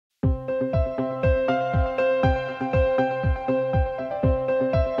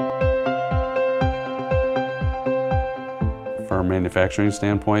manufacturing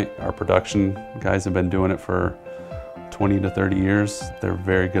standpoint. Our production guys have been doing it for 20 to 30 years. They're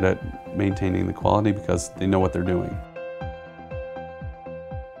very good at maintaining the quality because they know what they're doing.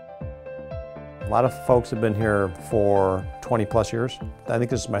 A lot of folks have been here for 20 plus years. I think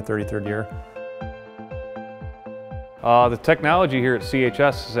this is my 33rd year. The technology here at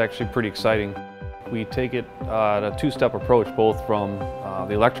CHS is actually pretty exciting. We take it a two-step approach, both from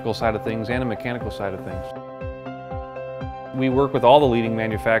the electrical side of things and the mechanical side of things. We work with all the leading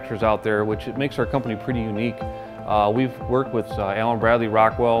manufacturers out there, which makes our company pretty unique. We've worked with Allen Bradley,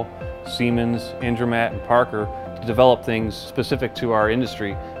 Rockwell, Siemens, Indramat, and Parker to develop things specific to our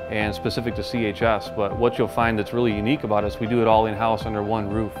industry and specific to CHS. But what you'll find that's really unique about us, we do it all in-house under one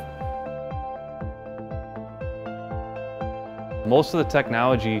roof. Most of the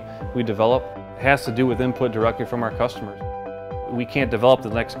technology we develop has to do with input directly from our customers. We can't develop the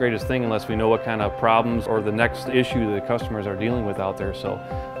next greatest thing unless we know what kind of problems or the next issue the customers are dealing with out there. So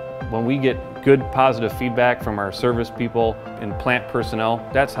when we get good positive feedback from our service people and plant personnel,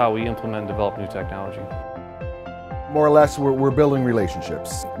 that's how we implement and develop new technology. More or less, we're building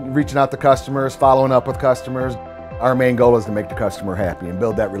relationships, reaching out to customers, following up with customers. Our main goal is to make the customer happy and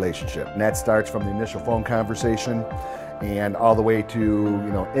build that relationship. And that starts from the initial phone conversation and all the way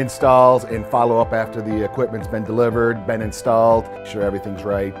to installs and follow up after the equipment's been delivered, been installed, make sure everything's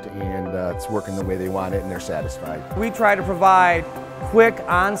right and it's working the way they want it and they're satisfied. We try to provide quick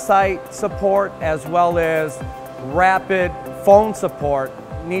on-site support as well as rapid phone support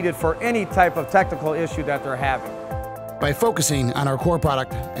needed for any type of technical issue that they're having. By focusing on our core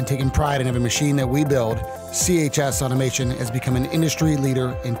product and taking pride in every machine that we build, CHS Automation has become an industry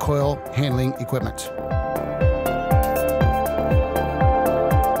leader in coil handling equipment.